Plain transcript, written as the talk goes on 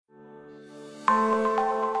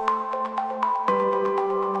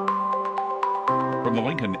From the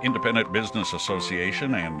Lincoln Independent Business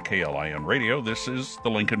Association and KLIN Radio, this is the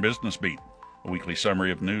Lincoln Business Beat, a weekly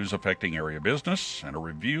summary of news affecting area business and a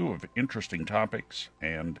review of interesting topics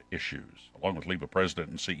and issues. Along with LEVA President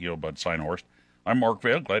and CEO Bud Seinhorst, I'm Mark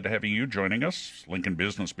Vail. Glad to have you joining us. Lincoln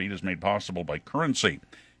Business Beat is made possible by Currency.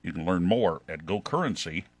 You can learn more at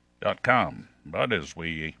gocurrency.com. But as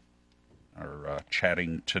we are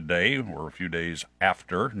chatting today, we're a few days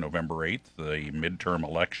after November 8th, the midterm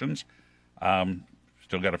elections.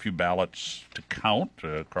 Still got a few ballots to count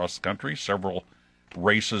across the country, several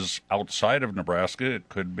races outside of Nebraska. It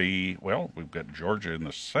could be, well, we've got Georgia in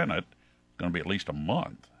the Senate. It's going to be at least a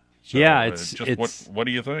month. So, yeah, what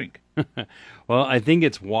do you think? Well, I think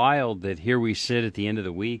it's wild that here we sit at the end of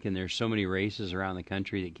the week and there's so many races around the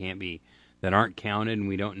country that aren't counted and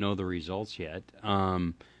we don't know the results yet.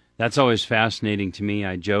 That's always fascinating to me.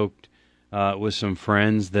 I joked with some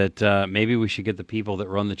friends that maybe we should get the people that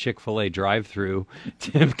run the Chick-fil-A drive-thru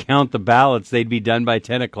to count the ballots. They'd be done by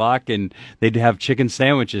 10 o'clock, and they'd have chicken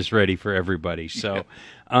sandwiches ready for everybody. So,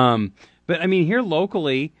 but I mean, here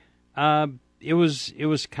locally, it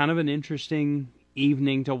was kind of an interesting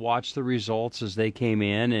evening to watch the results as they came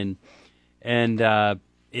in, and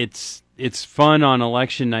it's fun on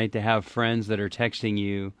election night to have friends that are texting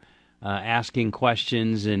you, asking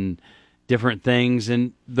questions and different things.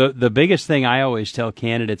 And the biggest thing I always tell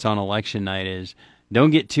candidates on election night is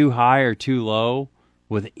don't get too high or too low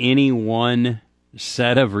with any one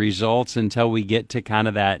set of results until we get to kind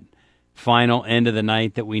of that final end of the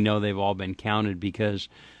night that we know they've all been counted, because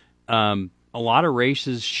a lot of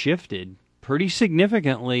races shifted pretty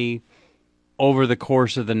significantly over the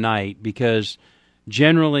course of the night, because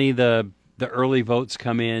generally the early votes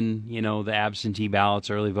come in, the absentee ballots,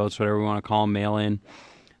 early votes, whatever we want to call them, mail-in.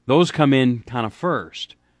 Those come in kind of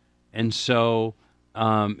first. And so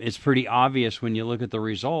it's pretty obvious when you look at the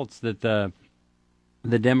results that the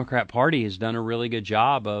Democrat Party has done a really good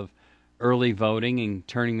job of early voting and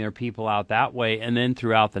turning their people out that way. And then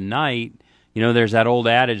throughout the night, there's that old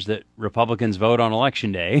adage that Republicans vote on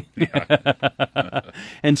Election Day.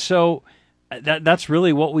 And so that's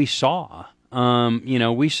really what we saw.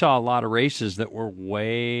 We saw a lot of races that were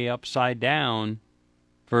way upside down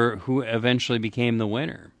for who eventually became the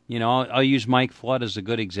winner. I'll use Mike Flood as a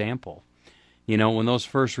good example. When those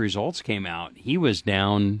first results came out, he was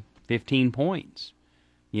down 15 points,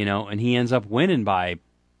 and he ends up winning by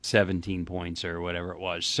 17 points or whatever it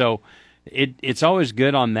was. So it's always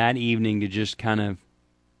good on that evening to just kind of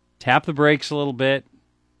tap the brakes a little bit.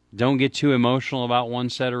 Don't get too emotional about one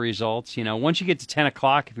set of results. Once you get to 10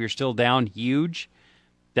 o'clock, if you're still down huge,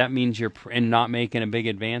 that means you're not making a big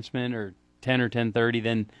advancement, or 10 or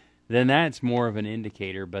 10:30, then that's more of an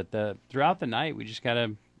indicator. But throughout the night, we just got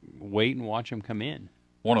to wait and watch them come in.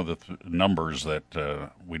 One of the numbers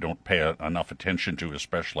that we don't pay enough attention to,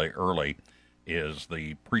 especially early, is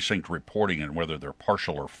the precinct reporting and whether they're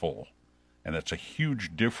partial or full. And that's a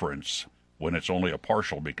huge difference when it's only a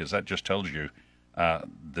partial, because that just tells you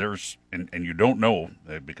there's, and you don't know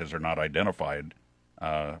because they're not identified,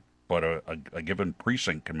 but a given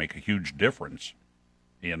precinct can make a huge difference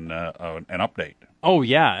in an update. Oh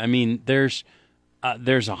yeah, I mean there's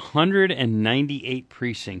 198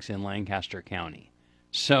 precincts in Lancaster County,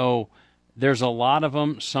 so there's a lot of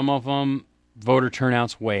them. Some of them voter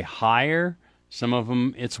turnout's way higher, some of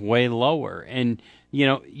them it's way lower, and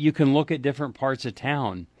you can look at different parts of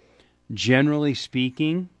town. Generally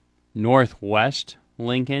speaking, Northwest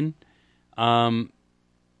Lincoln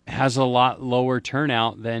has a lot lower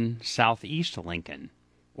turnout than Southeast Lincoln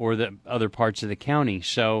or the other parts of the county.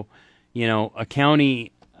 So, a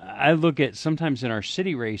county, I look at sometimes in our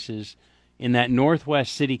city races, in that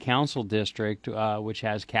Northwest City Council district, which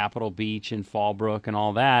has Capitol Beach and Fallbrook and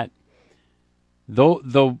all that,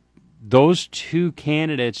 those two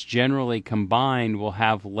candidates generally combined will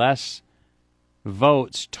have less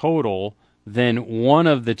votes total than one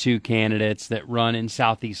of the two candidates that run in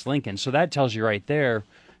Southeast Lincoln. So that tells you right there,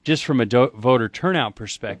 just from a voter turnout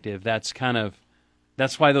perspective, that's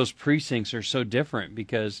why those precincts are so different,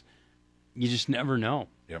 because you just never know.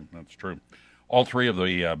 Yeah, that's true. All three of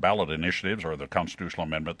the ballot initiatives, or the constitutional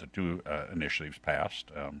amendment, the two initiatives passed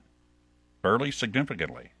fairly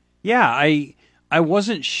significantly. Yeah, I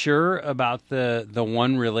wasn't sure about the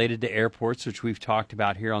one related to airports, which we've talked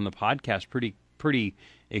about here on the podcast pretty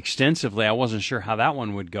extensively. I wasn't sure how that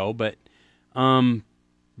one would go, but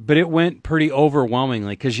it went pretty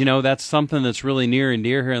overwhelmingly, because that's something that's really near and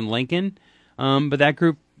dear here in Lincoln. But that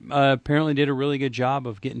group apparently did a really good job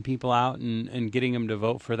of getting people out and getting them to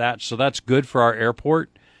vote for that. So that's good for our airport.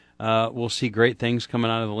 we'll see great things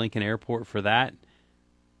coming out of the Lincoln Airport for that.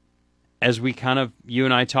 As you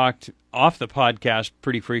and I talked off the podcast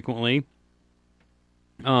pretty frequently,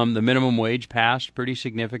 the minimum wage passed pretty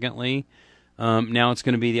significantly. Now it's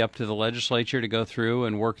going to be up to the legislature to go through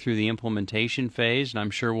and work through the implementation phase, and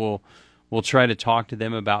I'm sure we'll try to talk to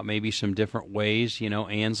them about maybe some different ways.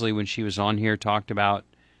 Ansley, when she was on here, talked about,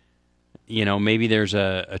 maybe there's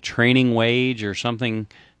a training wage or something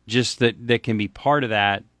just that can be part of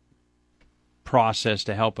that process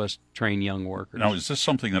to help us train young workers. Now, is this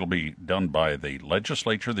something that'll be done by the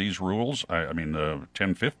legislature, these rules? I mean, the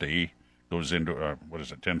 1050 goes into,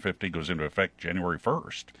 1050 goes into effect January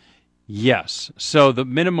 1st. Yes. So the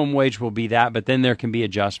minimum wage will be that, but then there can be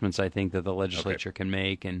adjustments, I think, that the legislature can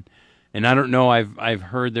make. And I don't know, I've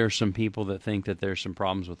heard there's some people that think that there's some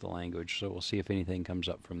problems with the language, so we'll see if anything comes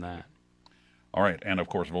up from that. All right, and of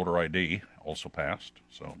course, voter ID also passed.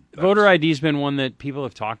 So voter ID has been one that people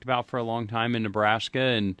have talked about for a long time in Nebraska,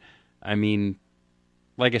 and I mean,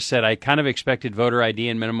 like I said, I kind of expected voter ID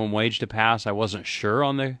and minimum wage to pass. I wasn't sure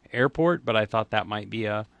on the airport, but I thought that might be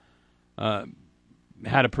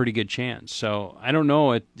had a pretty good chance. So I don't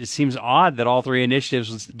know. It seems odd that all three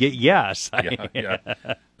initiatives get yes. Yeah.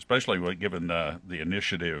 Especially given the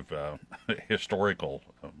initiative historical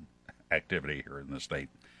activity here in the state.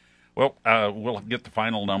 Well, we'll get the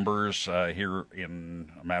final numbers here in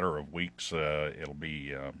a matter of weeks. It'll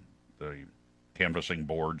be the canvassing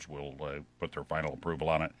boards will put their final approval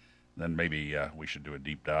on it. Then maybe we should do a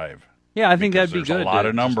deep dive. Yeah, I think that'd be good. There's a lot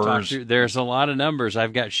of numbers. There's a lot of numbers.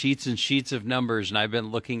 I've got sheets and sheets of numbers, and I've been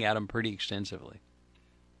looking at them pretty extensively.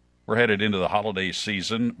 We're headed into the holiday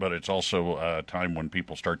season, but it's also a time when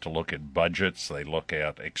people start to look at budgets. They look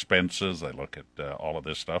at expenses. They look at all of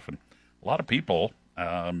this stuff. And a lot of people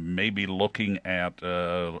may be looking at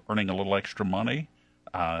earning a little extra money,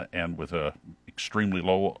 and with a extremely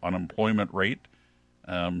low unemployment rate.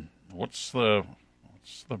 What's the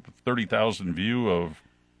 30,000 view of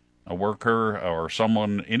a worker or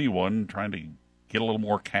anyone trying to get a little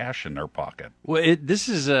more cash in their pocket? Well, this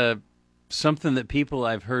is something that people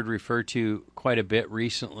I've heard refer to quite a bit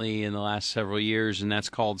recently in the last several years, and that's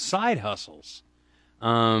called side hustles,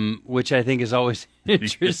 which I think is always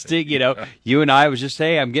interesting. You and I was just,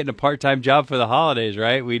 hey, I'm getting a part-time job for the holidays,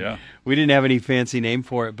 right? We didn't have any fancy name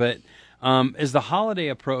for it, but as the holiday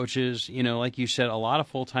approaches, like you said, a lot of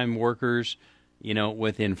full-time workers,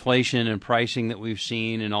 with inflation and pricing that we've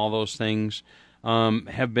seen and all those things,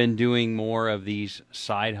 have been doing more of these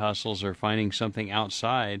side hustles or finding something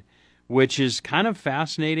outside, which is kind of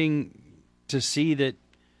fascinating to see that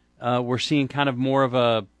we're seeing kind of more of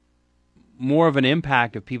an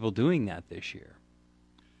impact of people doing that this year.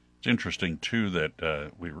 It's interesting too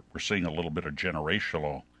that we're seeing a little bit of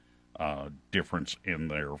generational difference in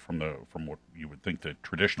there from what you would think the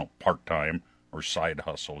traditional part-time or side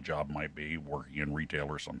hustle job might be, working in retail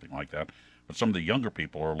or something like that. But some of the younger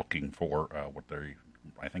people are looking for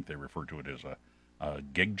I think they refer to it as a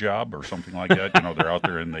gig job or something like that. They're out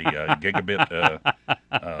there in the gigabit.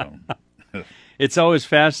 It's always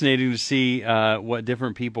fascinating to see what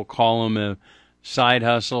different people call them: a side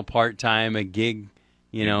hustle, part-time, a gig,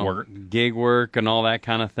 gig work and all that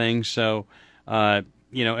kind of thing. So,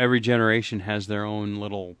 every generation has their own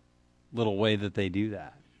little way that they do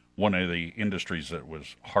that. One of the industries that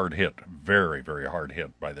was hard hit, very, very hard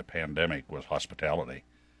hit by the pandemic was hospitality.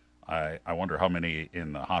 I wonder how many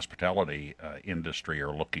in the hospitality industry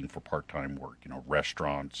are looking for part-time work,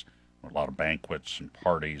 restaurants, a lot of banquets and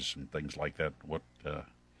parties and things like that.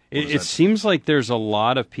 It seems like there's a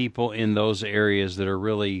lot of people in those areas that are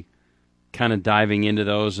really kind of diving into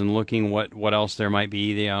those and looking what else there might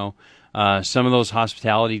be. Some of those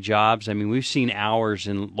hospitality jobs, I mean, we've seen hours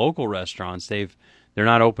in local restaurants. They're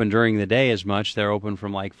not open during the day as much. They're open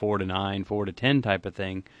from like 4 to 9, 4 to 10 type of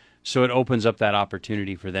thing. So it opens up that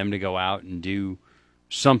opportunity for them to go out and do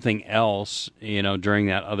something else, during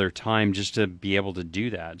that other time, just to be able to do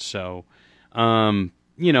that. So,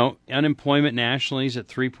 unemployment nationally is at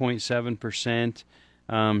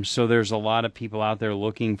 3.7%. So there's a lot of people out there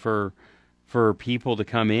looking for people to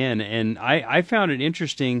come in. And I found it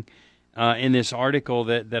interesting in this article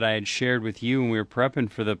that I had shared with you when we were prepping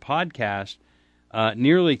for the podcast.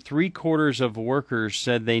 Nearly 3/4 of workers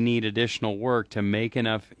said they need additional work to make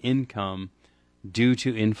enough income due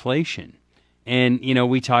to inflation. And,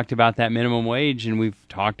 we talked about that minimum wage, and we've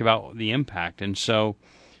talked about the impact. And so,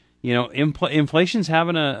 inflation's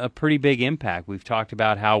having a pretty big impact. We've talked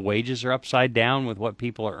about how wages are upside down with what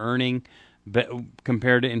people are earning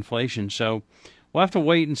compared to inflation. So we'll have to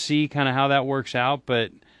wait and see kind of how that works out.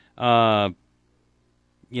 But, they're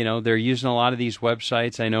using a lot of these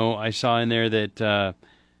websites. I know I saw in there that,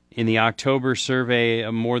 in the October survey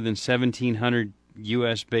of more than 1,700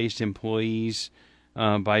 U.S.-based employees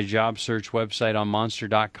by job search website on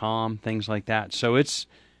Monster.com, things like that. So it's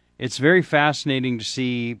very fascinating to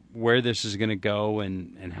see where this is going to go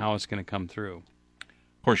and how it's going to come through.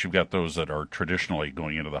 Of course, you've got those that are traditionally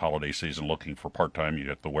going into the holiday season looking for part-time. You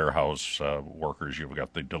got the warehouse workers. You've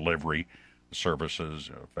got the delivery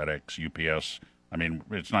services, FedEx, UPS. I mean,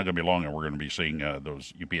 it's not going to be long, and we're going to be seeing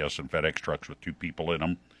those UPS and FedEx trucks with two people in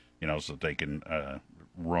them, so that they can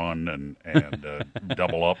run and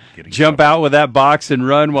double up. Jump out with that box and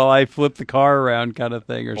run while I flip the car around kind of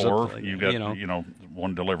thing or something. Or you've got,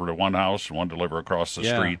 one deliver to one house and one deliver across the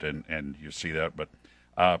street, and you see that. But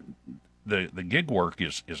the gig work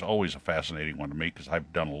is always a fascinating one to me because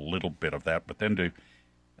I've done a little bit of that. But then to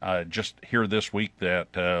just hear this week that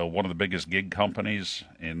one of the biggest gig companies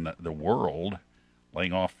in the world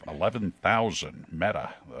laying off 11,000,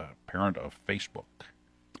 Meta, the parent of Facebook.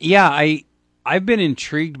 Yeah, I've been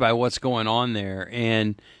intrigued by what's going on there,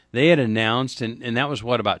 and they had announced, and that was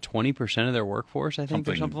about 20% of their workforce, I think,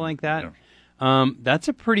 or something like that. Yeah. That's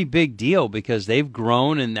a pretty big deal because they've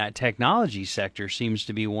grown, and that technology sector seems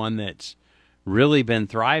to be one that's really been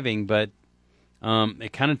thriving, but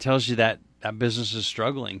it kind of tells you that business is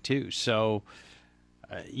struggling too. So,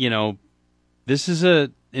 this is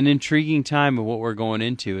an intriguing time of what we're going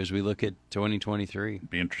into as we look at 2023. It'd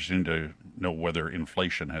be interesting to know whether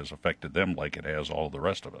inflation has affected them like it has all the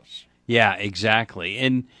rest of us. Yeah, exactly.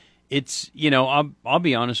 And it's, I'll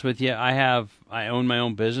be honest with you. I own my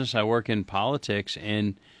own business. I work in politics,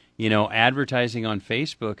 and, advertising on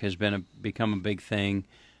Facebook has become a big thing,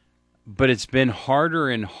 but it's been harder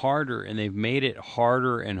and harder, and they've made it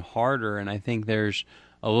harder and harder. And I think there's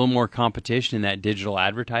a little more competition in that digital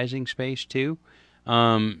advertising space too.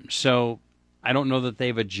 So I don't know that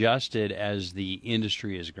they've adjusted as the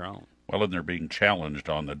industry has grown. Well, and they're being challenged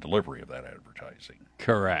on the delivery of that advertising.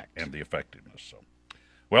 Correct. And the effectiveness. So,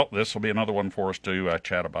 well, this will be another one for us to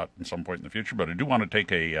chat about at some point in the future. But I do want to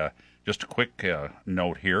take just a quick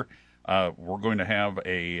note here. We're going to have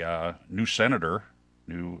a new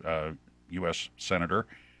U.S. senator,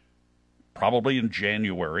 probably in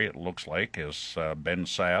January, it looks like, as Ben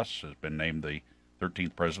Sasse has been named the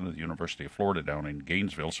 13th president of the University of Florida down in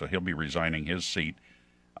Gainesville, so he'll be resigning his seat.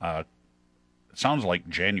 It sounds like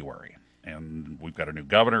January, and we've got a new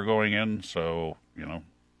governor going in, so,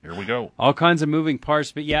 here we go. All kinds of moving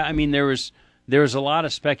parts, but yeah, I mean, there was a lot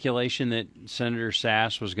of speculation that Senator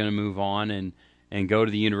Sasse was going to move on and go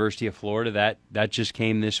to the University of Florida. That just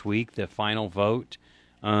came this week, the final vote.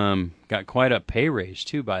 Got quite a pay raise,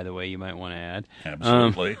 too, by the way, you might want to add.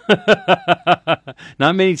 Absolutely.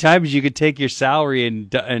 Not many times you could take your salary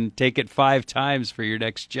and take it 5 times for your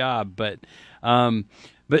next job. But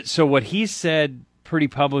so what he said pretty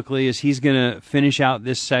publicly is he's going to finish out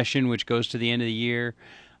this session, which goes to the end of the year,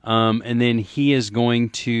 and then he is going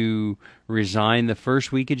to resign the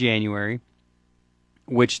first week of January,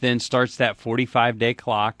 which then starts that 45-day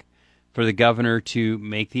clock for the governor to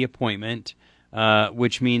make the appointment.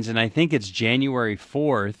 Which means, and I think it's January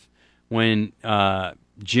 4th when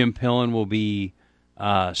Jim Ballard will be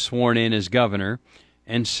sworn in as governor.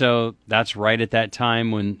 And so that's right at that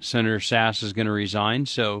time when Senator Sasse is going to resign.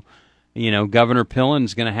 So, Governor Ballard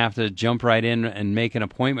is going to have to jump right in and make an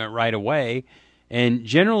appointment right away. And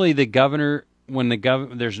generally the governor, when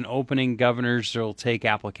there's an opening, governors will take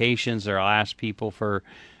applications. They'll ask people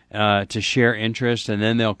to share interest, and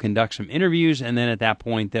then they'll conduct some interviews. And then at that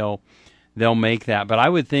point they'll make that. But I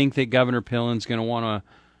would think that Governor Ballard going to want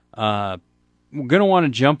to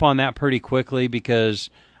jump on that pretty quickly because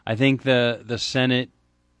I think the Senate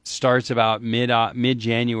starts about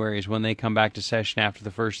mid-January is when they come back to session after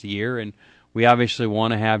the first year, and we obviously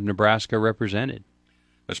want to have Nebraska represented.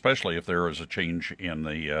 Especially if there is a change in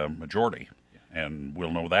the majority, and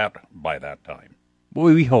we'll know that by that time.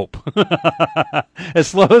 Well, we hope. As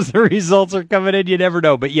slow as the results are coming in, you never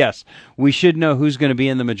know. But yes, we should know who's going to be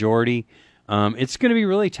in the majority. It's going to be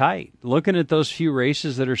really tight. Looking at those few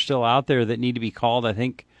races that are still out there that need to be called, I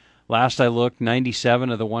think last I looked, 97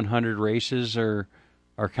 of the 100 races are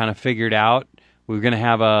kind of figured out. We're going to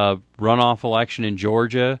have a runoff election in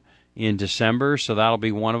Georgia in December, so that'll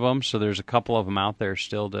be one of them. So there's a couple of them out there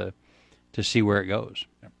still to see where it goes.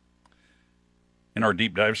 Yep. In our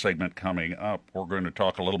deep dive segment coming up, we're going to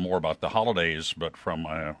talk a little more about the holidays, but from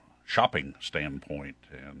a shopping standpoint,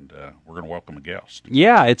 and we're going to welcome a guest.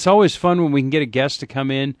 Yeah, it's always fun when we can get a guest to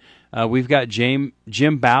come in. We've got Jim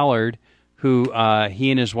Ballard, who he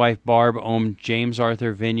and his wife Barb own James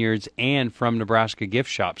Arthur Vineyards and From Nebraska Gift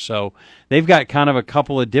Shop. So they've got kind of a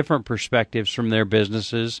couple of different perspectives from their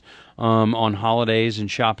businesses on holidays and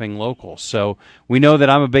shopping local. So we know that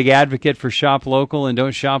I'm a big advocate for shop local and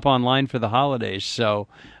don't shop online for the holidays. So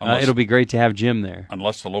it'll be great to have Jim there.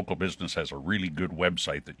 Unless the local business has a really good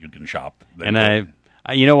website that you can shop. And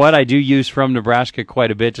you know what? I do use From Nebraska quite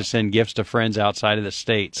a bit to send gifts to friends outside of the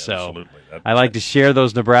state. So absolutely. I like to share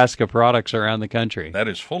those Nebraska products around the country. That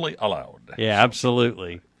is fully allowed. Yeah, so,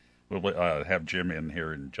 absolutely. We'll have Jim in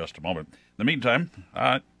here in just a moment. In the meantime,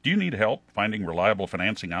 do you need help finding reliable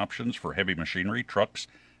financing options for heavy machinery, trucks,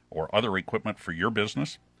 or other equipment for your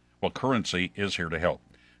business? Well, Currency is here to help.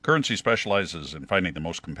 Currency specializes in finding the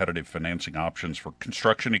most competitive financing options for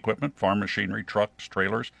construction equipment, farm machinery, trucks,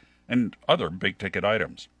 trailers, and other big-ticket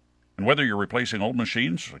items. And whether you're replacing old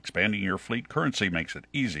machines, expanding your fleet, Currency makes it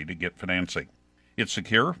easy to get financing. It's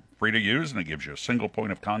secure, free to use, and it gives you a single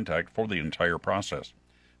point of contact for the entire process.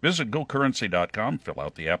 Visit GoCurrency.com, fill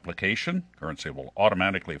out the application. Currency will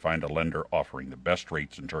automatically find a lender offering the best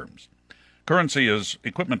rates and terms. Currency is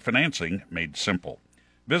equipment financing made simple.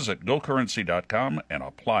 Visit GoCurrency.com and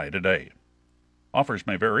apply today. Offers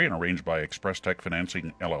may vary and arranged by Express Tech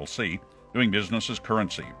Financing, LLC, doing business as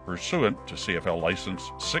Currency, pursuant to CFL License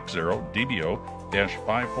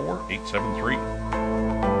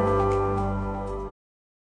 60DBO-54873.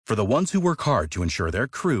 For the ones who work hard to ensure their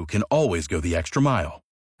crew can always go the extra mile,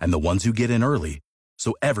 and the ones who get in early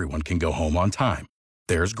so everyone can go home on time,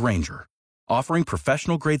 there's Grainger, offering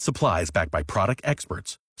professional-grade supplies backed by product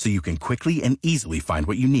experts so you can quickly and easily find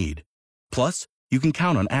what you need. Plus, you can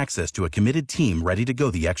count on access to a committed team ready to go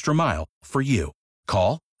the extra mile for you.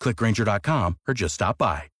 Call, click Grainger.com, or just stop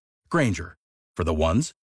by. Grainger, for the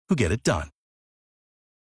ones who get it done.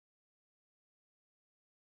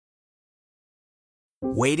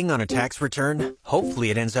 Waiting on a tax return? Hopefully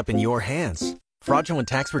it ends up in your hands. Fraudulent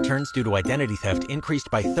tax returns due to identity theft increased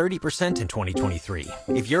by 30% in 2023.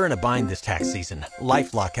 If you're in a bind this tax season,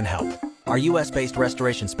 LifeLock can help. Our U.S.-based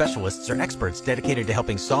restoration specialists are experts dedicated to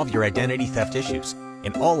helping solve your identity theft issues.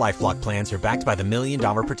 And all LifeLock plans are backed by the $1 Million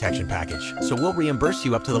Protection Package. So we'll reimburse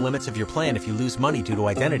you up to the limits of your plan if you lose money due to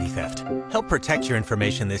identity theft. Help protect your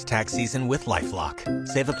information this tax season with LifeLock.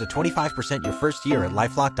 Save up to 25% your first year at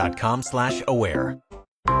LifeLock.com/aware.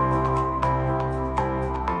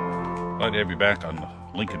 Glad to have you back on the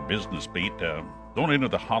Lincoln Business Beat. Going into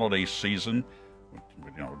the holiday season,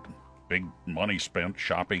 big money spent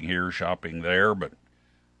shopping here, shopping there, but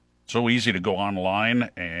so easy to go online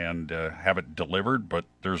and have it delivered. But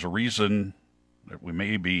there's a reason that we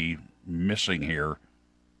may be missing here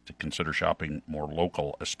to consider shopping more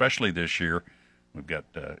local, especially this year. We've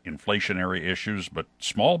got inflationary issues, but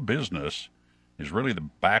small business is really the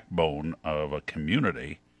backbone of a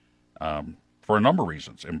community. For a number of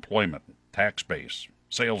reasons: employment, tax base,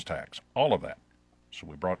 sales tax, all of that. So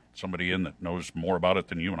we brought somebody in that knows more about it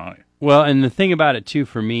than you and I. Well, and the thing about it, too,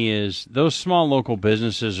 for me is those small local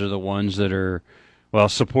businesses are the ones that are,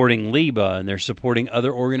 supporting LIBA, and they're supporting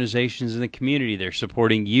other organizations in the community. They're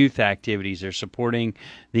supporting youth activities. They're supporting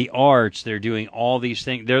the arts. They're doing all these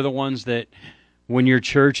things. They're the ones that, when your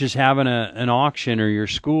church is having an auction or your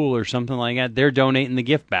school or something like that, they're donating the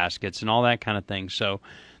gift baskets and all that kind of thing. So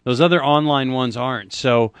those other online ones aren't.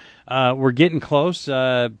 So we're getting close.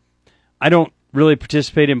 I don't really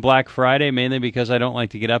participate in Black Friday, mainly because I don't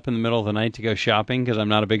like to get up in the middle of the night to go shopping because I'm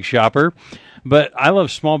not a big shopper. But I love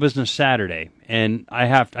Small Business Saturday, and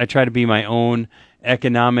I try to be my own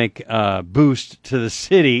economic boost to the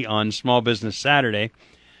city on Small Business Saturday.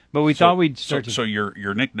 But we thought we'd start So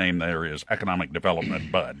your nickname there is Economic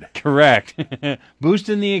Development Bud. Correct.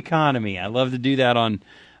 Boosting the economy. I love to do that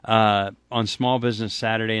on Small Business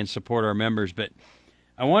Saturday and support our members. But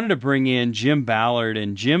I wanted to bring in Jim Ballard,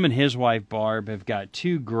 and Jim and his wife Barb have got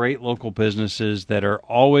two great local businesses that are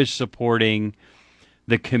always supporting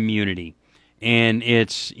the community. And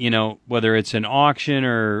it's, whether it's an auction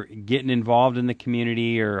or getting involved in the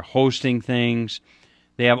community or hosting things,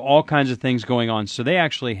 they have all kinds of things going on. So they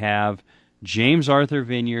actually have James Arthur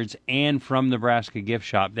Vineyards and From Nebraska Gift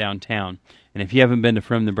Shop downtown. And if you haven't been to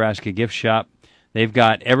From Nebraska Gift Shop, they've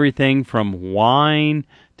got everything from wine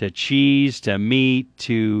to cheese to meat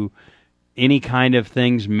to any kind of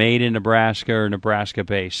things made in Nebraska or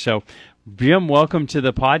Nebraska-based. So, Jim, welcome to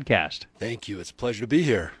the podcast. Thank you. It's a pleasure to be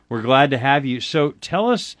here. We're glad to have you. So tell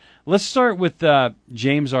us, let's start with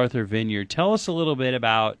James Arthur Vineyard. Tell us a little bit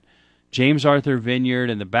about James Arthur Vineyard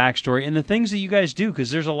and the backstory and the things that you guys do, because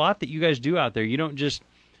there's a lot that you guys do out there. You don't just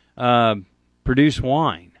produce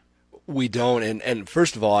wine. We don't. And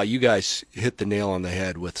first of all, you guys hit the nail on the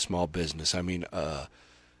head with small business. I mean,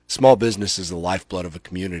 small business is the lifeblood of a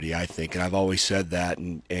community, I think, and I've always said that.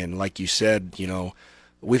 And like you said,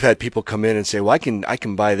 we've had people come in and say, well, I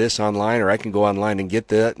can buy this online, or I can go online and get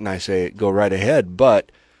that, and I say, go right ahead.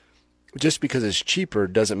 But just because it's cheaper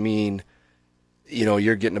doesn't mean,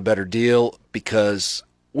 you're getting a better deal, because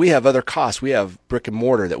we have other costs. We have brick and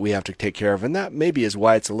mortar that we have to take care of, and that maybe is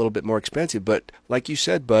why it's a little bit more expensive. But like you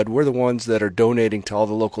said, Bud, we're the ones that are donating to all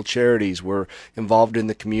the local charities. We're involved in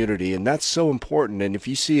the community, and that's so important. And if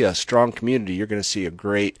you see a strong community, you're going to see a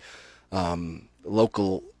great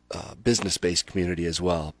local business-based community as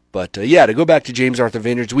well. But to go back to James Arthur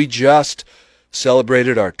Vineyards, we just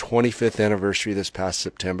celebrated our 25th anniversary this past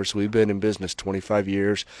September. So we've been in business 25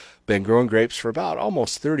 years, been growing grapes for about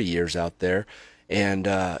almost 30 years out there. And,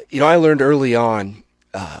 I learned early on,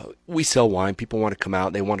 we sell wine. People want to come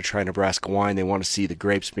out. They want to try Nebraska wine. They want to see the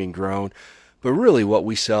grapes being grown. But really what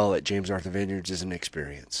we sell at James Arthur Vineyards is an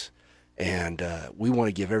experience. And we want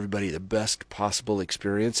to give everybody the best possible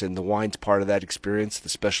experience. And the wine's part of that experience. The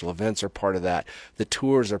special events are part of that. The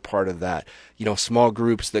tours are part of that. Small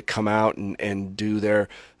groups that come out and do their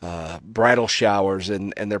bridal showers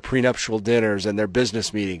and their prenuptial dinners and their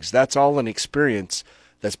business meetings. That's all an experience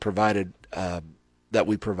that's provided that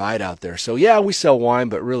we provide out there. So we sell wine,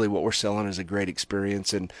 but really what we're selling is a great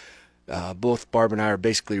experience. And both Barb and I are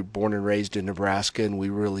basically born and raised in Nebraska, and we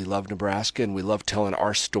really love Nebraska, and we love telling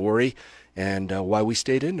our story and why we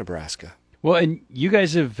stayed in Nebraska. Well, and you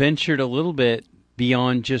guys have ventured a little bit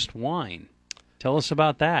beyond just wine. Tell us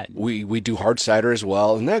about that. We do hard cider as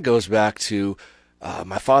well, and that goes back to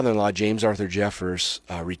my father-in-law, James Arthur Jeffers,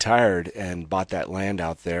 retired and bought that land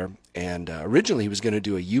out there. And originally he was going to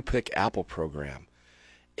do a U-Pick apple program.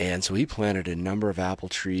 And so he planted a number of apple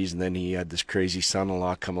trees, and then he had this crazy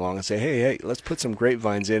son-in-law come along and say, hey, let's put some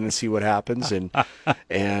grapevines in and see what happens.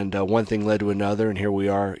 And one thing led to another, and here we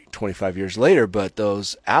are 25 years later. But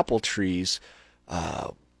those apple trees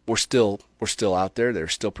we're still out there. They're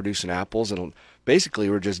still producing apples, and basically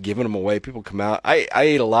we're just giving them away. People come out. I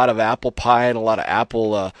ate a lot of apple pie and a lot of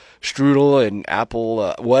apple strudel and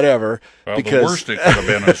apple whatever. Well, because the worst it could have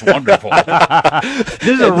been is wonderful. This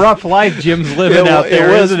is a rough life Jim's living out there,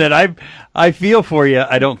 isn't it? I feel for you.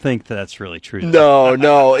 I don't think that's really true.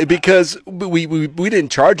 No, because we didn't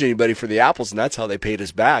charge anybody for the apples, and that's how they paid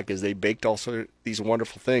us back, is they baked also these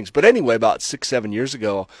wonderful things. But anyway, about 6-7 years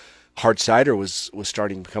ago, hard cider was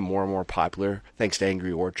starting to become more and more popular, thanks to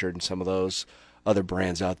Angry Orchard and some of those other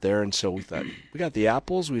brands out there. And so we thought, we got the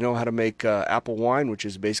apples, we know how to make apple wine, which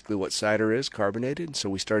is basically what cider is, carbonated. And so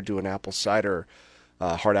we started doing apple cider,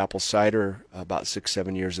 hard apple cider, about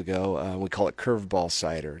 6-7 years ago. We call it curveball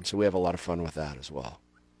cider, and so we have a lot of fun with that as well.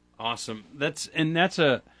 Awesome. That's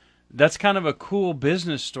kind of a cool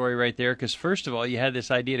business story right there, because first of all, you had this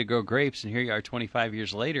idea to grow grapes, and here you are 25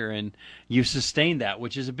 years later, and you've sustained that,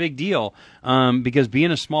 which is a big deal, because being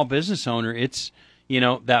a small business owner, it's,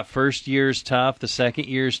 that first year's tough, the second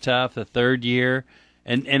year's tough, the third year,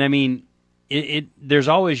 and I mean, there's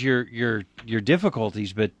always your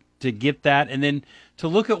difficulties, but to get that, and then to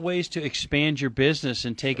look at ways to expand your business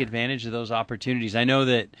and take advantage of those opportunities. I know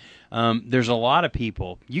that there's a lot of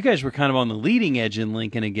people. You guys were kind of on the leading edge in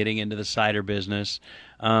Lincoln and getting into the cider business,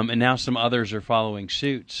 and now some others are following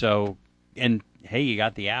suit. So, and hey, you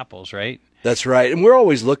got the apples, right? That's right, and we're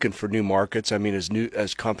always looking for new markets. I mean,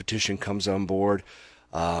 as competition comes on board,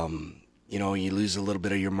 you lose a little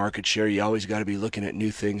bit of your market share. You always got to be looking at new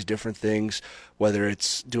things, different things, whether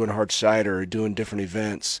it's doing hard cider or doing different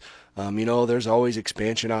events. There's always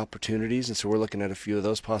expansion opportunities, and so we're looking at a few of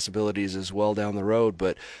those possibilities as well down the road.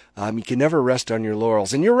 But you can never rest on your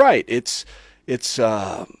laurels. And you're right, it's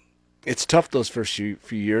tough those first few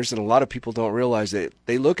years, and a lot of people don't realize that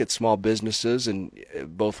they look at small businesses, and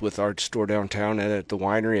both with our store downtown and at the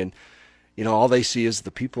winery, and all they see is the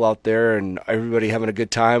people out there and everybody having a good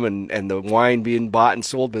time and the wine being bought and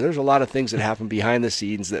sold. But there's a lot of things that happen behind the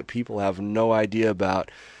scenes that people have no idea about.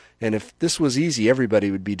 And if this was easy, everybody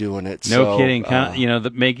would be doing it. No kidding.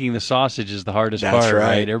 Making the sausage is the hardest part,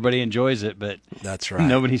 right? Everybody enjoys it, but that's right.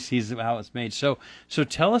 Nobody sees how it's made. So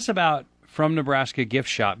tell us about From Nebraska Gift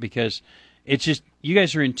Shop, because it's just, you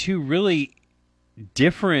guys are in two really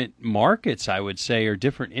different markets, I would say, or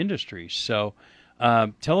different industries. So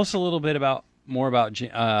tell us a little bit more about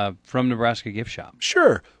From Nebraska Gift Shop.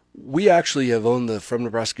 Sure. We actually have owned the From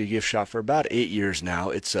Nebraska Gift Shop for about 8 years now.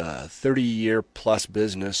 It's a 30-year-plus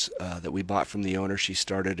business that we bought from the owner. She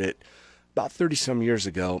started it about 30-some years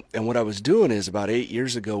ago. And what I was doing is, about 8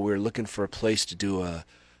 years ago, we were looking for a place to do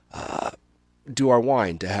do our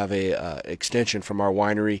wine, to have a extension from our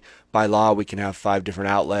winery. By law, we can have 5 different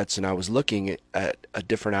outlets, and I was looking at a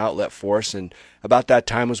different outlet for us, and about that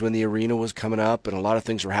time was when the arena was coming up, and a lot of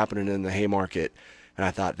things were happening in the Haymarket, and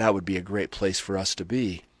I thought that would be a great place for us to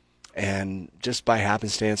be. And just by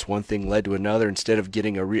happenstance, one thing led to another. Instead of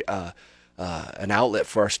getting an outlet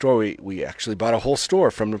for our store, we actually bought a whole store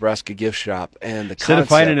from Nebraska Gift Shop. And the Instead of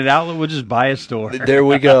finding an outlet, we'll just buy a store. There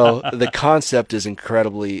we go. The concept is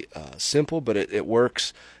incredibly simple, but it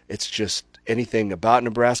works. It's just anything about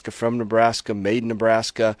Nebraska, from Nebraska, made in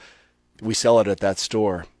Nebraska. We sell it at that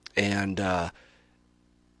store. And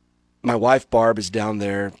my wife, Barb, is down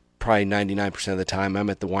there probably 99% of the time.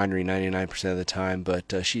 I'm at the winery 99% of the time,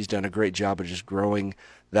 but she's done a great job of just growing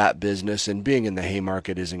that business, and being in the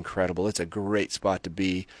Haymarket is incredible. It's a great spot to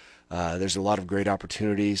be. There's a lot of great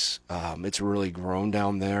opportunities. It's really grown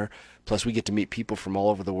down there. Plus, we get to meet people from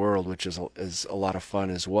all over the world, which is a lot of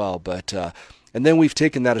fun as well. But and then we've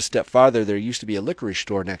taken that a step farther. There used to be a licorice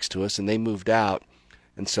store next to us, and they moved out,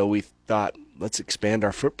 and so we thought, let's expand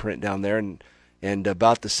our footprint down there. And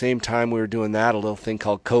about the same time we were doing that, a little thing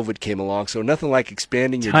called COVID came along. So nothing like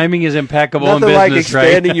expanding your timing is impeccable in business. Nothing like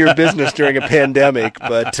expanding right? your business during a pandemic.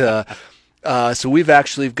 But so we've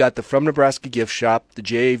got the From Nebraska Gift Shop, the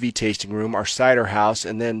JAV Tasting Room, our cider house,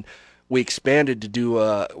 and then we expanded to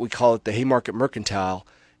do we call it the Haymarket Mercantile,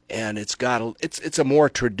 and it's a more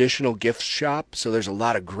traditional gift shop. So there's a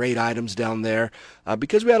lot of great items down there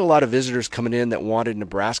because we had a lot of visitors coming in that wanted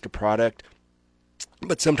Nebraska product.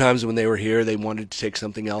 But sometimes when they were here, they wanted to take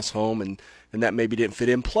something else home, and that maybe didn't fit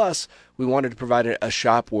in. Plus, we wanted to provide a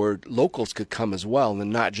shop where locals could come as well,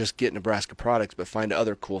 and not just get Nebraska products, but find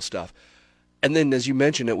other cool stuff. And then, as you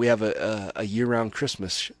mentioned, we have a year-round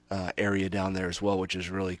Christmas area down there as well, which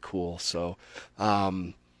is really cool. So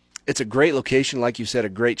it's a great location, like you said, a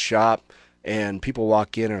great shop. And people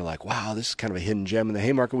walk in and are like, wow, this is kind of a hidden gem in the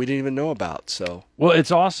Haymarket we didn't even know about. So, well,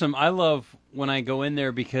 it's awesome. I love when I go in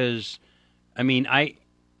there because, I mean,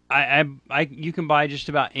 you can buy just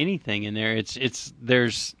about anything in there.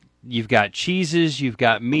 You've got cheeses, you've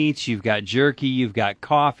got meats, you've got jerky, you've got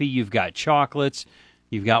coffee, you've got chocolates,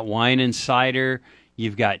 you've got wine and cider,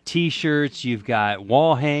 you've got T-shirts, you've got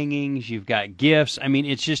wall hangings, you've got gifts. I mean,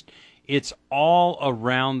 it's all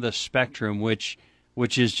around the spectrum, which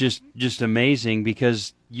is just amazing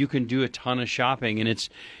because you can do a ton of shopping, and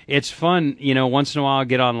it's fun. You know, once in a while I'll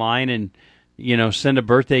get online and send a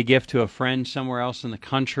birthday gift to a friend somewhere else in the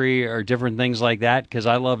country or different things like that because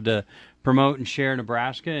I love to promote and share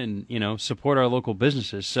Nebraska and, support our local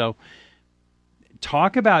businesses. So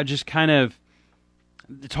talk about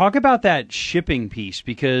that shipping piece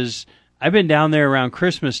because I've been down there around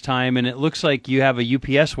Christmas time and it looks like you have a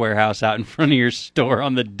UPS warehouse out in front of your store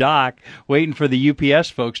on the dock waiting for the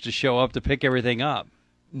UPS folks to show up to pick everything up.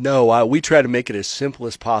 No, we try to make it as simple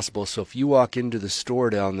as possible. So if you walk into the store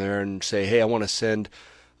down there and say, hey, I want to send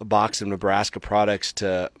a box of Nebraska products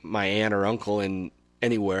to my aunt or uncle in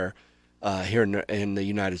anywhere here in the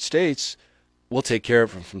United States, we'll take care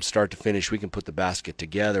of it from start to finish. We can put the basket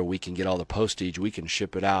together. We can get all the postage. We can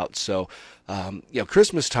ship it out. So,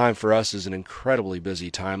 Christmas time for us is an incredibly busy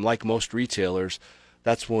time. Like most retailers,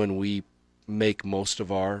 that's when we make most of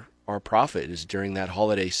our profit is during that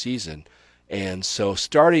holiday season. And so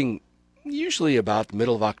starting usually about the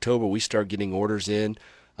middle of October, we start getting orders in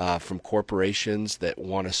from corporations that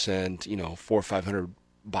want to send, 400 or 500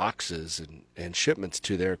 boxes and shipments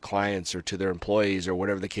to their clients or to their employees or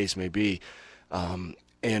whatever the case may be.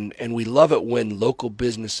 And we love it when local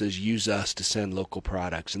businesses use us to send local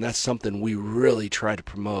products. And that's something we really try to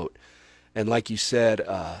promote. And like you said,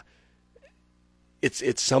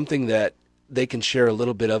 it's something that they can share a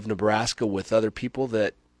little bit of Nebraska with other people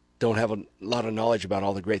that don't have a lot of knowledge about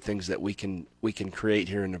all the great things that we can create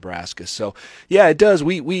here in Nebraska. So yeah, it does.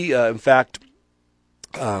 We in fact,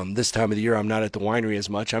 this time of the year, I'm not at the winery as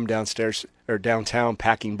much. I'm downstairs or downtown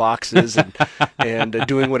packing boxes and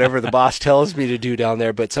doing whatever the boss tells me to do down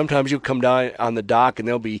there. But sometimes you'll come down on the dock and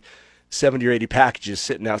there'll be 70 or 80 packages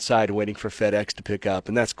sitting outside waiting for FedEx to pick up.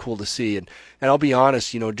 And that's cool to see. And I'll be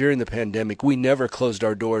honest, during the pandemic, we never closed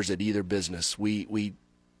our doors at either business. We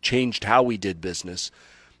changed how we did business.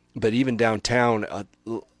 But even downtown,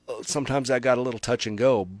 sometimes I got a little touch and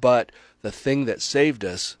go. But the thing that saved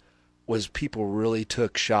us was people really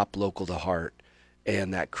took shop local to heart.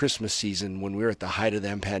 And that Christmas season, when we were at the height of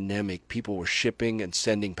the pandemic, people were shipping and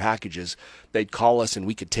sending packages. They'd call us and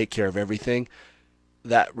we could take care of everything.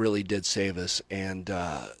 That really did save us. And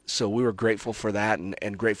so we were grateful for that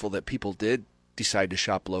and grateful that people did decide to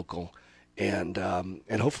shop local. And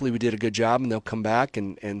hopefully we did a good job, and they'll come back.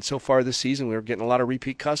 And so far this season, we're getting a lot of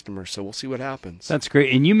repeat customers, so we'll see what happens. That's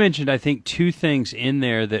great. And you mentioned, I think, two things in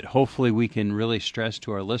there that hopefully we can really stress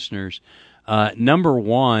to our listeners. Number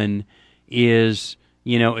one is,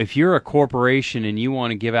 if you're a corporation and you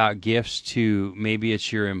want to give out gifts to, maybe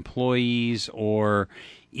it's your employees or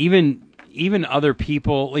even other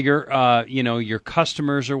people, like your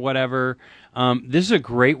customers or whatever, this is a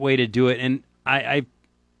great way to do it. And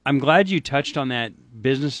I'm glad you touched on that,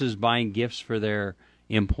 businesses buying gifts for their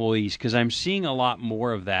employees, because I'm seeing a lot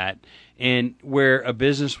more of that, and where a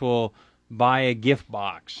business will buy a gift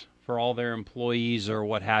box for all their employees or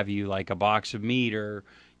what have you, like a box of meat or,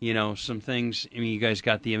 some things. I mean, you guys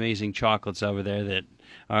got the amazing chocolates over there that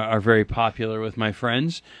are very popular with my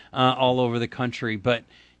friends all over the country, but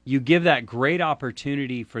you give that great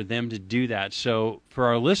opportunity for them to do that. So for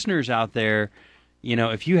our listeners out there,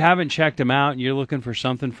 if you haven't checked them out and you're looking for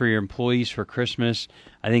something for your employees for Christmas,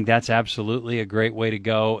 I think that's absolutely a great way to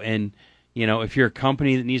go. And, if you're a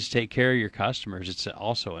company that needs to take care of your customers, it's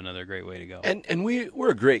also another great way to go. And we're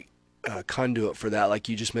a great conduit for that. Like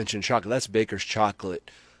you just mentioned, chocolate. That's Baker's Chocolate.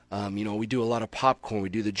 We do a lot of popcorn. We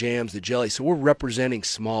do the jams, the jelly. So we're representing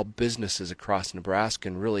small businesses across Nebraska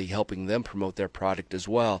and really helping them promote their product as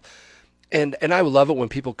well. And I love it when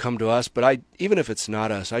people come to us, but even if it's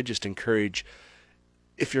not us, I just encourage,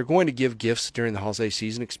 if you're going to give gifts during the holiday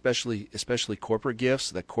season, especially corporate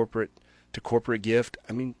gifts, that corporate to corporate gift,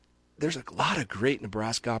 I mean, there's a lot of great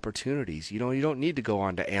Nebraska opportunities. You don't need to go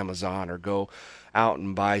on to Amazon or go out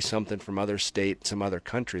and buy something from other state, some other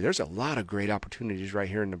country. There's a lot of great opportunities right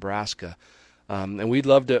here in Nebraska, and we'd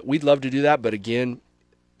love to do that. But again,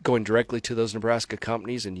 going directly to those Nebraska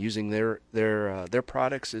companies and using their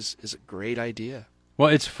products is a great idea. Well,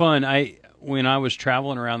 it's fun. When I was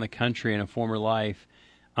traveling around the country in a former life,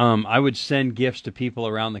 I would send gifts to people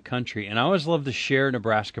around the country, and I always loved to share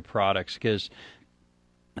Nebraska products because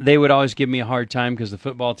they would always give me a hard time because the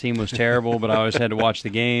football team was terrible, but I always had to watch the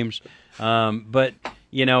games. But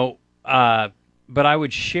I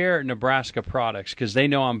would share Nebraska products because they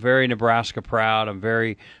know I'm very Nebraska proud. I'm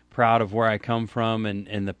very proud of where I come from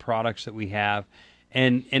and the products that we have.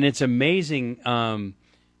 And it's amazing.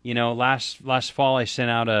 Last fall I sent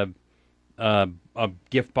out a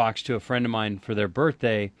gift box to a friend of mine for their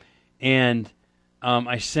birthday, and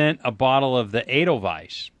I sent a bottle of the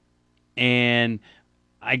Edelweiss, and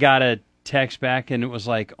I got a text back, and it was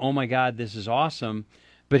like, oh my God, this is awesome.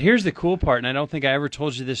 But here's the cool part, and I don't think I ever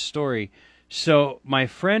told you this story. So my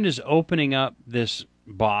friend is opening up this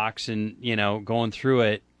box and, going through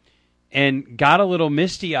it, and got a little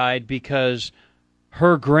misty-eyed because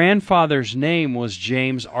her grandfather's name was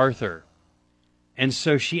James Arthur. And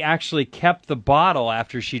so she actually kept the bottle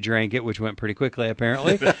after she drank it, which went pretty quickly,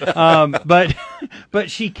 apparently.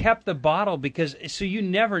 But she kept the bottle so you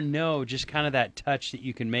never know just kind of that touch that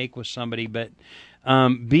you can make with somebody. But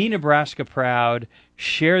be Nebraska proud,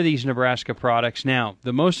 share these Nebraska products. Now,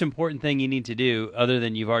 the most important thing you need to do, other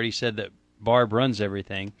than you've already said that Barb runs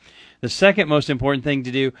everything, the second most important thing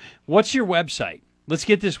to do, what's your website? Let's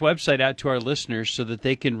get this website out to our listeners so that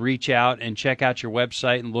they can reach out and check out your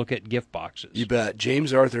website and look at gift boxes. You bet.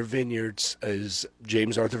 James Arthur Vineyards is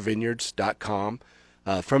jamesarthurvineyards.com.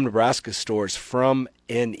 From Nebraska stores, fromne.com.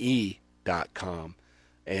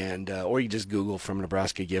 And or you just Google From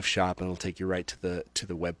Nebraska Gift Shop and it'll take you right to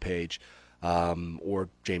the web page, or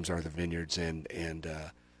James Arthur Vineyards. And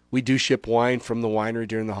we do ship wine from the winery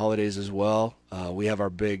during the holidays as well. We have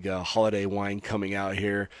our big holiday wine coming out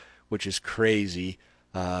here, which is crazy.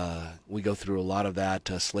 We go through a lot of that,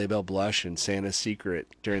 Sleigh Bell Blush and Santa's Secret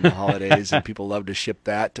during the holidays, and people love to ship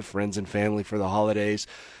that to friends and family for the holidays.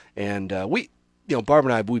 And Barb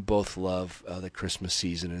and I, we both love the Christmas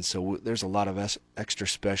season, and so there's a lot of extra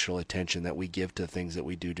special attention that we give to things that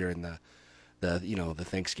we do during the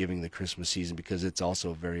Thanksgiving, the Christmas season, because it's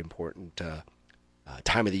also a very important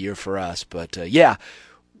time of the year for us. But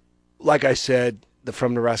like I said, the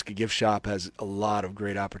From Nebraska Gift Shop has a lot of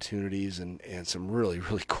great opportunities and some really,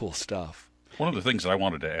 really cool stuff. One of the things that I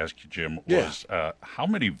wanted to ask you, Jim, was how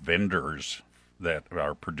many vendors that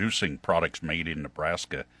are producing products made in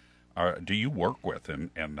Nebraska do you work with,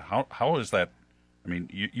 and how is that? I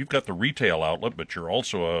mean, you've got the retail outlet, but you're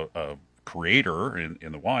also a creator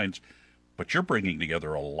in the wines, but you're bringing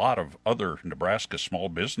together a lot of other Nebraska small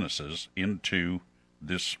businesses into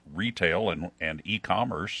this retail and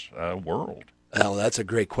e-commerce world. Well, that's a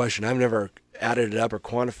great question. I've never added it up or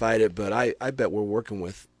quantified it, but I bet we're working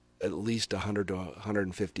with at least 100 to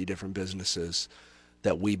 150 different businesses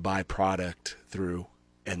that we buy product through,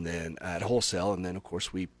 and then at wholesale, and then of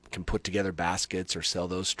course we can put together baskets or sell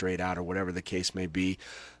those straight out or whatever the case may be.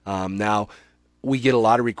 Now, we get a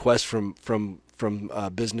lot of requests from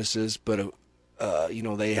businesses, but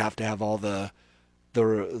they have to have all the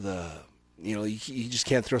you just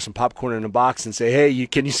can't throw some popcorn in a box and say, hey,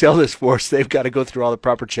 can you sell this for us? They've got to go through all the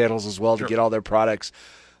proper channels as well to get all their products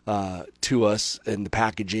to us, and the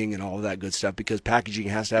packaging and all of that good stuff, because packaging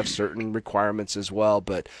has to have certain requirements as well.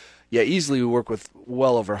 But yeah, easily we work with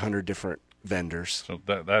well over 100 different vendors. So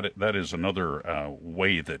that is another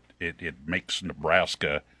way that it makes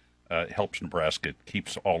Nebraska, helps Nebraska,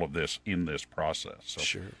 keeps all of this in this process. So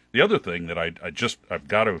sure. The other thing that I've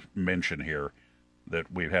got to mention here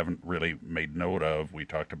that we haven't really made note of, you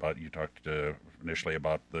talked initially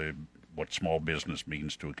about what small business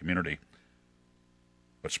means to a community.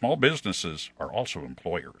 But small businesses are also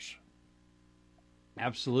employers.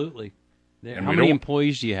 Absolutely. How many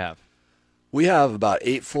employees do you have? We have about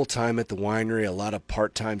 8 full-time at the winery, a lot of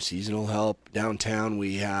part-time seasonal help. Downtown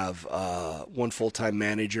we have 1 full-time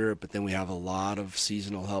manager, but then we have a lot of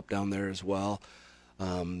seasonal help down there as well.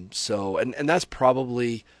 So that's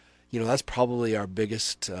probably, our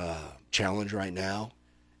biggest challenge right now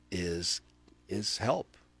is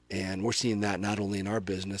help. And we're seeing that not only in our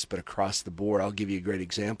business, but across the board. I'll give you a great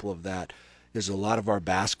example of that. Is a lot of our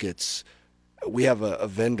baskets, we have a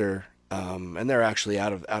vendor, and they're actually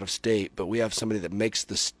out of state, but we have somebody that makes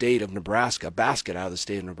the state of Nebraska, a basket out of the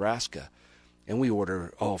state of Nebraska. And we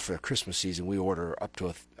order, for the Christmas season, we order up to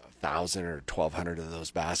 1,000 or 1,200 of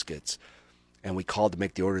those baskets. And we called to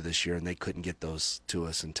make the order this year, and they couldn't get those to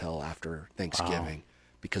us until after Thanksgiving. Wow.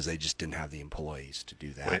 Because they just didn't have the employees to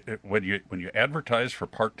do that. When you advertise for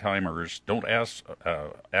part-timers, don't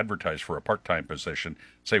advertise for a part-time position.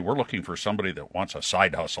 Say, we're looking for somebody that wants a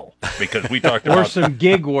side hustle, because we talked about... Or some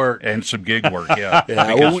gig work. And some gig work, yeah.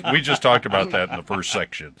 Because we just talked about that in the first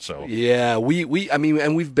section. So yeah,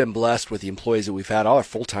 and we've been blessed with the employees that we've had. All our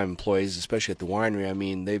full-time employees, especially at the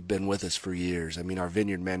winery, they've been with us for years. Our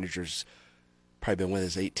vineyard manager's probably been with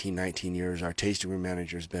us 18, 19 years. Our tasting room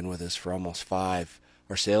manager's been with us for almost 5.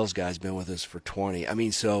 Our sales guy's been with us for 20. And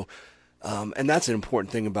that's an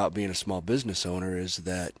important thing about being a small business owner, is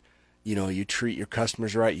that, you treat your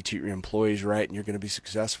customers right, you treat your employees right, and you're going to be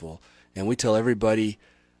successful. And we tell everybody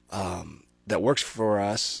that works for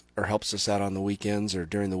us or helps us out on the weekends or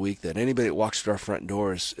during the week that anybody that walks through our front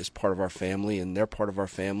door is part of our family, and they're part of our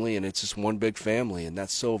family, and it's just one big family, and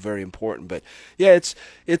that's so very important. But yeah,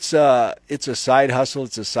 it's a side hustle,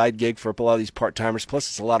 it's a side gig for a lot of these part-timers. Plus,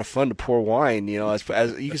 it's a lot of fun to pour wine.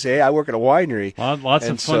 As you can say, hey, I work at a winery. Lots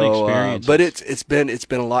of fun experiences. But it's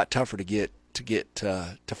been a lot tougher to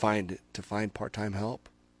find part-time help.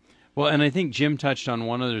 Well, and I think Jim touched on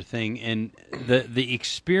one other thing, and the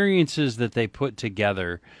experiences that they put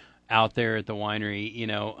together out there at the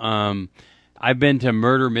winery. I've been to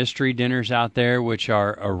murder mystery dinners out there, which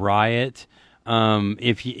are a riot. And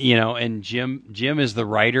Jim is the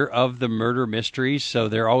writer of the murder mysteries, so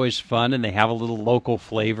they're always fun and they have a little local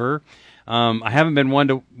flavor. I haven't been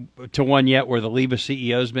to one yet where the Liba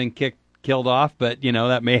CEO's been killed off, but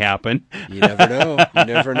that may happen. You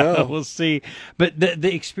never know. We'll see. But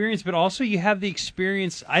the experience, but also you have the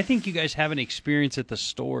experience. I think you guys have an experience at the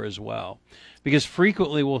store as well, because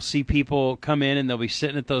frequently we'll see people come in and they'll be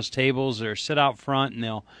sitting at those tables or sit out front and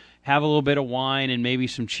they'll have a little bit of wine and maybe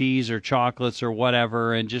some cheese or chocolates or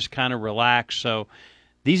whatever and just kind of relax. So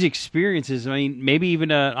these experiences, maybe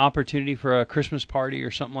even an opportunity for a Christmas party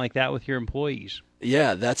or something like that with your employees.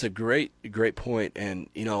 Yeah, that's a great point. And,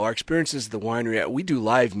 our experiences at the winery, we do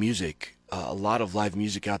live music, a lot of live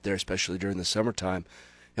music out there, especially during the summertime.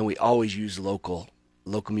 And we always use local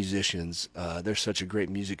musicians. There's such a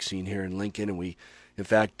great music scene here in Lincoln. And in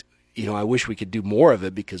fact, I wish we could do more of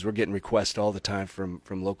it, because we're getting requests all the time from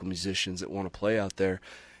local musicians that want to play out there.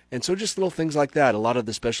 And so just little things like that. A lot of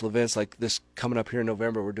the special events like this coming up here in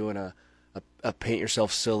November, we're doing a paint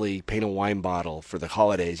yourself silly, paint a wine bottle for the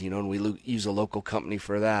holidays, and we use a local company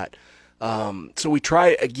for that. So we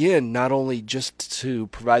try, again, not only just to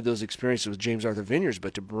provide those experiences with James Arthur Vineyards,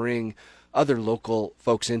 but to bring other local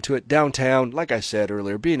folks into it. Downtown, like I said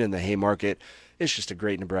earlier, being in the Haymarket, it's just a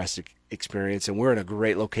great Nebraska experience, and we're in a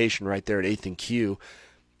great location right there at 8th and Q.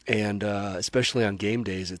 And especially on game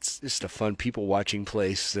days, it's just a fun people-watching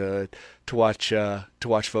place to watch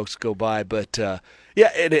folks go by. But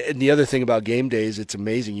and the other thing about game days, it's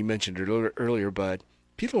amazing. You mentioned it earlier, but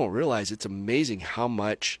people don't realize it's amazing how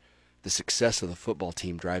much the success of the football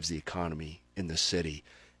team drives the economy in the city,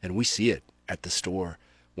 and we see it at the store.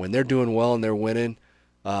 When they're doing well and they're winning,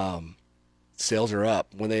 sales are up.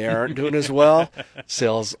 When they aren't doing as well,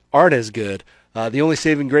 sales aren't as good. The only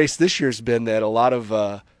saving grace this year has been that a lot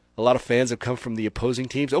of a lot of fans have come from the opposing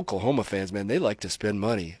teams. Oklahoma fans, man, they like to spend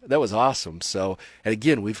money. That was awesome. So, and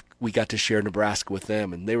again, we got to share Nebraska with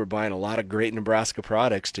them, and they were buying a lot of great Nebraska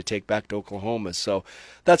products to take back to Oklahoma. So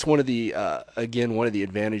that's one of the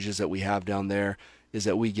advantages that we have down there, is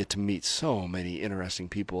that we get to meet so many interesting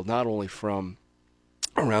people, not only from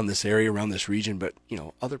around this area, around this region, but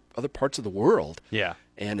other parts of the world. Yeah.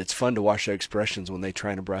 And it's fun to watch their expressions when they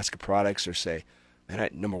try Nebraska products or say, man,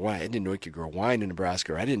 number one, I didn't know you could grow wine in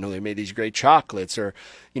Nebraska, or I didn't know they made these great chocolates, or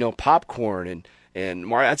popcorn. And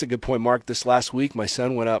Mark, that's a good point, Mark. This last week, my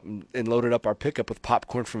son went up and loaded up our pickup with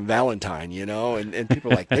popcorn from Valentine, and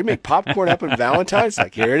people are like, they make popcorn up in Valentine? It's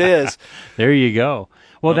like, here it is. There you go.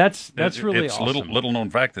 Well, that's really it's awesome. little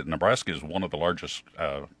known fact that Nebraska is one of the largest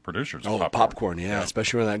producers of popcorn, yeah,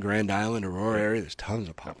 especially around that Grand Island, Aurora area. There's tons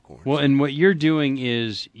of popcorn. Well, and what you're doing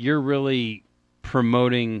is you're really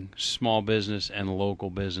promoting small business and local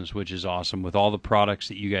business, which is awesome, with all the products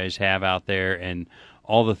that you guys have out there and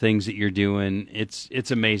all the things that you're doing.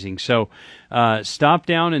 It's amazing. So stop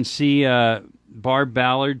down and see Barb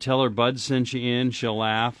Ballard. Tell her Bud sent you in. She'll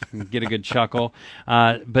laugh and get a good chuckle.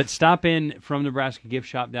 But stop in from Nebraska Gift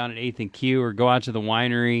Shop down at 8th and Q, or go out to the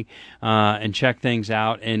winery and check things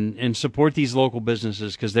out and support these local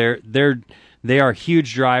businesses, because they are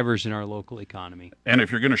huge drivers in our local economy. And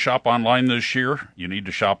if you're going to shop online this year, you need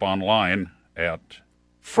to shop online at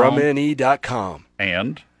FromNE.com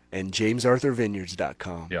and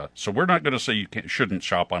JamesArthurVineyards.com. Yeah, so we're not going to say you shouldn't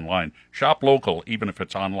shop online. Shop local, even if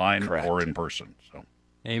it's online or in person. So,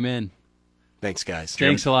 amen. Thanks, guys.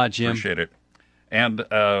 Thanks a lot, Jim. Appreciate it. And,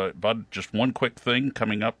 Bud, just one quick thing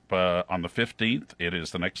coming up on the 15th. It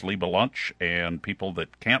is the next LIBA lunch, and people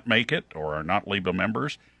that can't make it or are not LIBA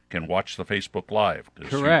members can watch the Facebook Live.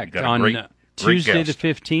 Correct. On Tuesday the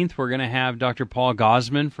 15th, we're going to have Dr. Paul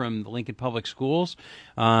Gosman from the Lincoln Public Schools.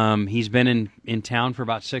 He's been in town for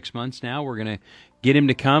about 6 months now. We're going to get him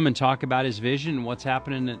to come and talk about his vision and what's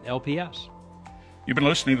happening at LPS. You've been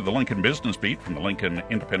listening to the Lincoln Business Beat from the Lincoln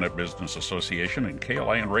Independent Business Association and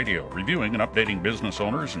KLIN Radio, reviewing and updating business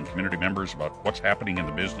owners and community members about what's happening in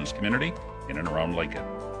the business community in and around Lincoln.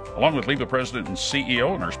 Along with LIBA President and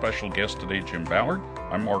CEO and our special guest today, Jim Ballard,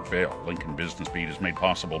 I'm Mark Vail. Lincoln Business Beat is made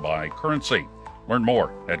possible by Currency. Learn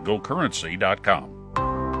more at gocurrency.com.